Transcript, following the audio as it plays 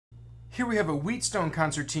Here we have a Wheatstone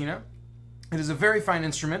concertina. It is a very fine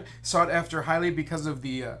instrument, sought after highly because of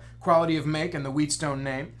the quality of make and the Wheatstone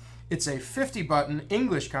name. It's a 50-button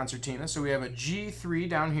English concertina, so we have a G3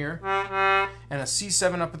 down here and a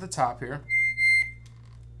C7 up at the top here.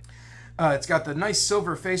 It's got the nice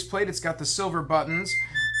silver faceplate. It's got the silver buttons.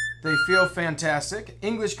 They feel fantastic.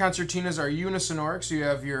 English concertinas are unisonoric, so you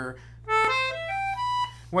have your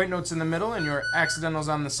white notes in the middle and your accidentals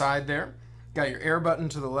on the side there. Got your air button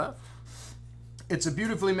to the left. It's a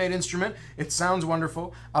beautifully made instrument. It sounds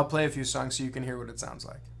wonderful. I'll play a few songs so you can hear what it sounds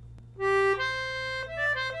like.